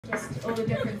just all the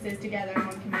differences together in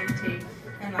one community,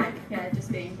 and like, yeah,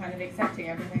 just being kind of accepting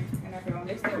everything and everyone.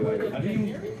 I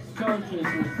think culture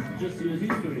is just your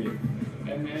history,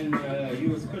 and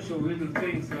your special little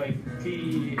things like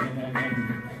tea and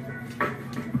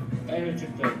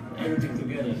everything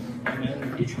together.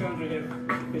 And each country has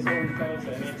its own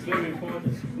culture, and it's very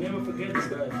important. Never forget this,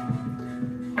 guys.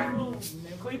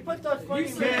 Can we put those funny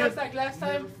videos like last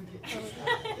time?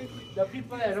 The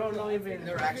people that don't know even...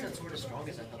 Their accents weren't as strong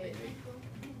as I thought they'd be.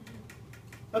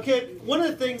 Okay, one of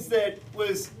the things that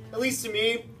was, at least to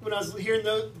me, when I was hearing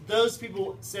those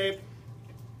people say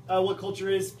what culture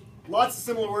is, lots of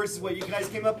similar words is what you guys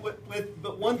came up with,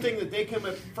 but one thing that they came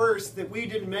up first that we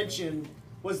didn't mention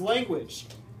was language.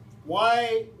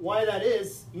 Why that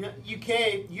is, you know,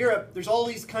 UK, Europe, there's all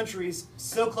these countries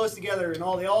so close together and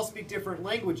they all speak different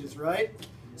languages, right?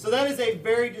 So that is a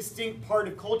very distinct part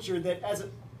of culture that as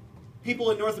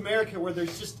people in North America where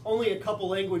there's just only a couple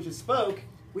languages spoke,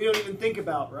 we don't even think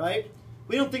about, right?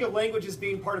 We don't think of language as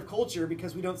being part of culture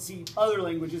because we don't see other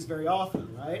languages very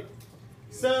often, right?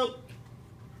 So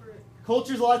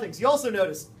culture's a lot of things. You also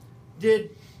noticed,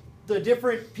 did the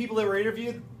different people that were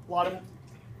interviewed, a lot of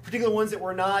particular ones that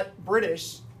were not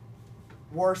British,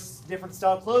 wore different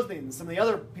style clothing than some of the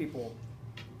other people.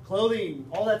 Clothing,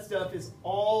 all that stuff is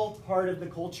all part of the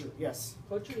culture. Yes?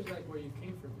 Culture is like where you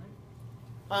came from,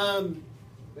 right?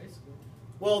 Basically.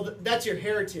 Well, that's your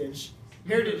heritage.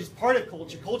 Heritage is part of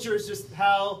culture. Culture is just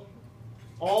how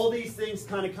all these things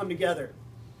kind of come together.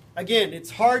 Again, it's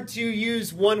hard to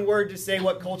use one word to say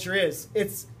what culture is.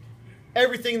 It's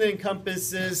everything that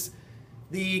encompasses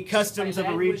the customs of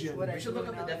a region. We should look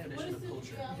up the definition of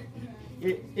culture.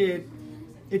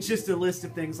 It's just a list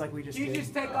of things like we just did. You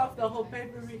just take off the whole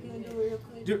paper we can do real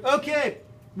quick. Okay,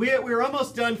 we're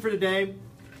almost done for today.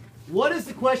 What is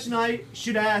the question I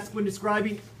should ask when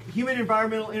describing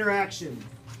human-environmental interaction?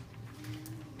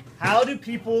 How do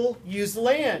people use the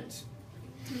land?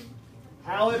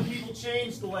 How have people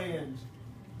changed the land?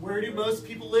 Where do most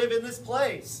people live in this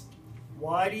place?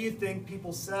 Why do you think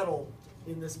people settle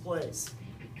in this place?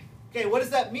 Okay, what does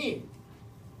that mean?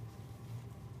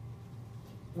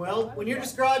 Well, when you're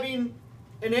describing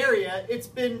an area, it's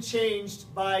been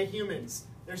changed by humans.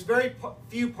 There's very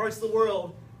few parts of the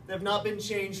world that have not been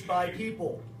changed by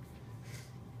people.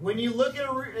 When you look at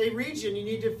a region, you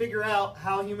need to figure out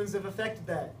how humans have affected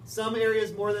that. Some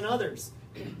areas more than others.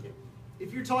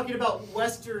 If you're talking about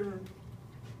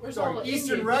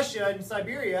Eastern Russia and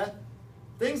Siberia,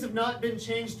 things have not been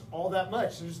changed all that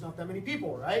much. There's not that many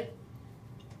people, right?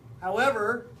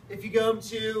 However, if you go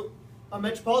to a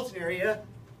metropolitan area,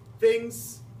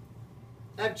 things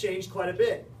have changed quite a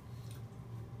bit.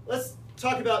 Let's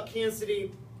talk about Kansas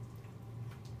City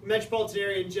metropolitan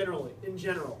area in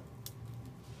general.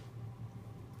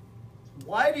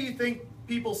 Why do you think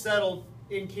people settled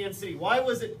in Kansas City? Why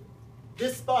was it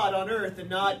this spot on Earth and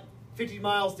not 50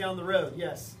 miles down the road?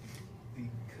 Yes?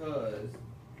 Because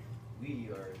we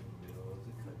are in the middle of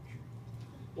the country.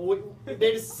 Well,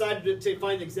 they just decided to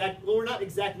find the exact, well, we're not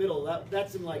exact middle.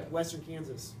 That's in like western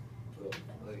Kansas. Well,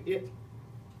 like, Yeah.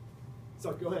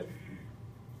 Sorry, go ahead.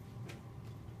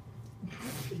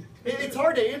 It's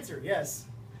hard to answer, yes.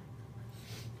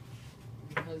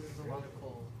 Because there's a lot of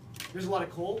coal There's a lot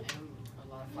of coal. and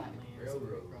a lot of flat land.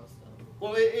 Railroad.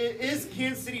 Well, is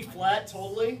Kansas City flat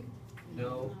totally?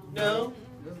 no. No?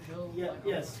 No, Yeah,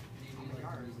 yes.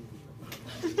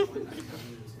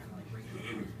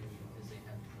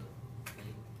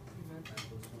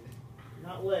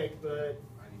 Not lake, but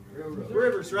Railroad.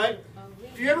 rivers, right?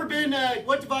 If you've ever been,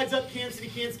 what divides up Kansas City,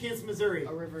 Kansas, Missouri?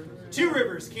 A river. Two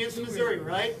rivers, Kansas, Missouri,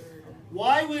 right?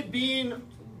 Why would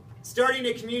starting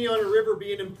a community on a river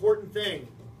be an important thing?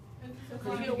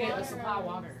 Because you get a supply of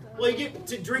water. Well, you get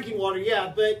to drinking water,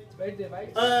 yeah, but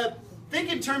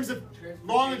think in terms of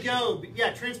long ago,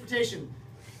 yeah, transportation.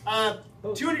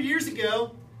 200 years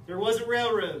ago, there wasn't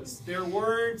railroads. There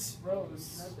weren't,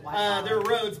 there were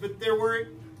roads, but there weren't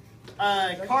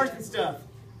cars and stuff.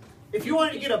 If you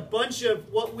wanted to get a bunch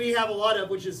of what we have a lot of,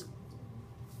 which is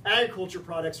agriculture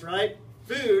products, right?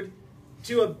 Food,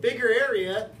 to a bigger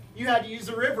area, you had to use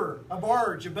a river, a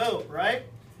barge, a boat, right?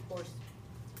 Of course.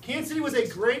 Kansas City was a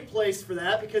great place for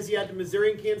that because you had the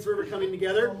Missouri and Kansas River coming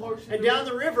together. And down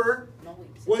the river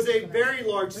was a very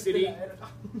large city.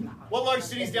 What large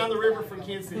city is down the river from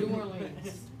Kansas City? New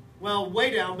Orleans. Well, way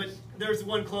down, but there's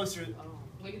one closer.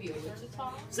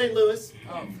 Wichita? St. Louis.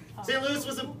 Oh. St. Louis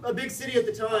was a big city at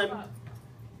the time.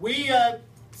 We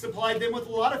supplied them with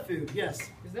a lot of food, yes.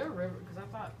 Is there a river? Because I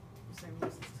thought St.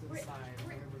 Louis is to the side and the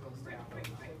river goes down.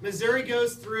 Missouri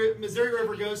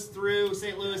River goes through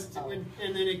St. Louis,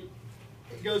 and then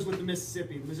goes with the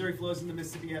Mississippi. The Missouri flows in the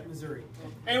Mississippi at Missouri.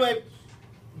 Anyway,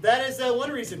 that is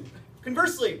one reason.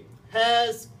 Conversely,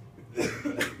 has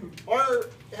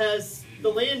the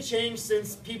land changed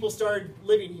since people started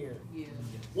living here? Yeah.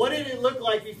 What did it look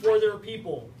like before there were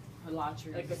people? A lot of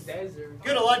trees. Like a desert.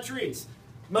 Good, a lot of trees.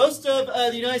 Most of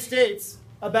the United States,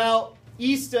 about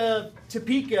east of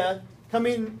Topeka,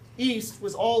 coming east,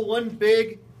 was all one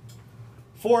big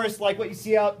forest like what you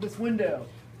see out this window.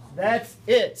 That's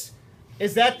it.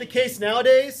 Is that the case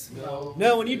nowadays? No.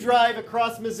 No, when you drive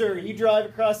across Missouri, you drive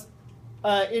across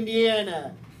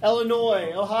Indiana,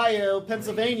 Illinois, Ohio,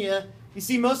 Pennsylvania, you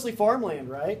see mostly farmland,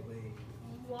 right?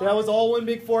 That was all one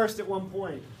big forest at one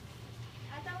point.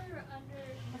 I thought we were under.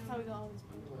 That's how we got all this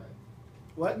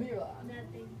What?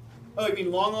 Nothing. Oh, you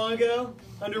mean long, long ago?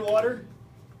 Underwater?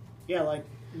 Yeah, like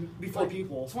before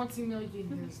people. 20 million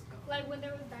years ago. Like when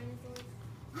there was dinosaurs.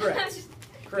 Correct.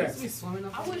 Correct. We swimming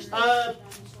up. I wish. Uh,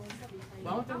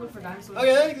 Why don't they look for dinosaurs?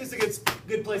 okay, I think this is a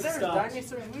good place to There's stop.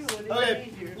 dinosaurs. We wouldn't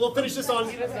Okay, be here. we'll finish this on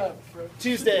Eat us up, bro.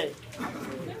 Tuesday.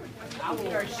 I will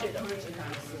eat our shit. 100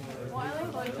 times. Well, I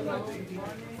like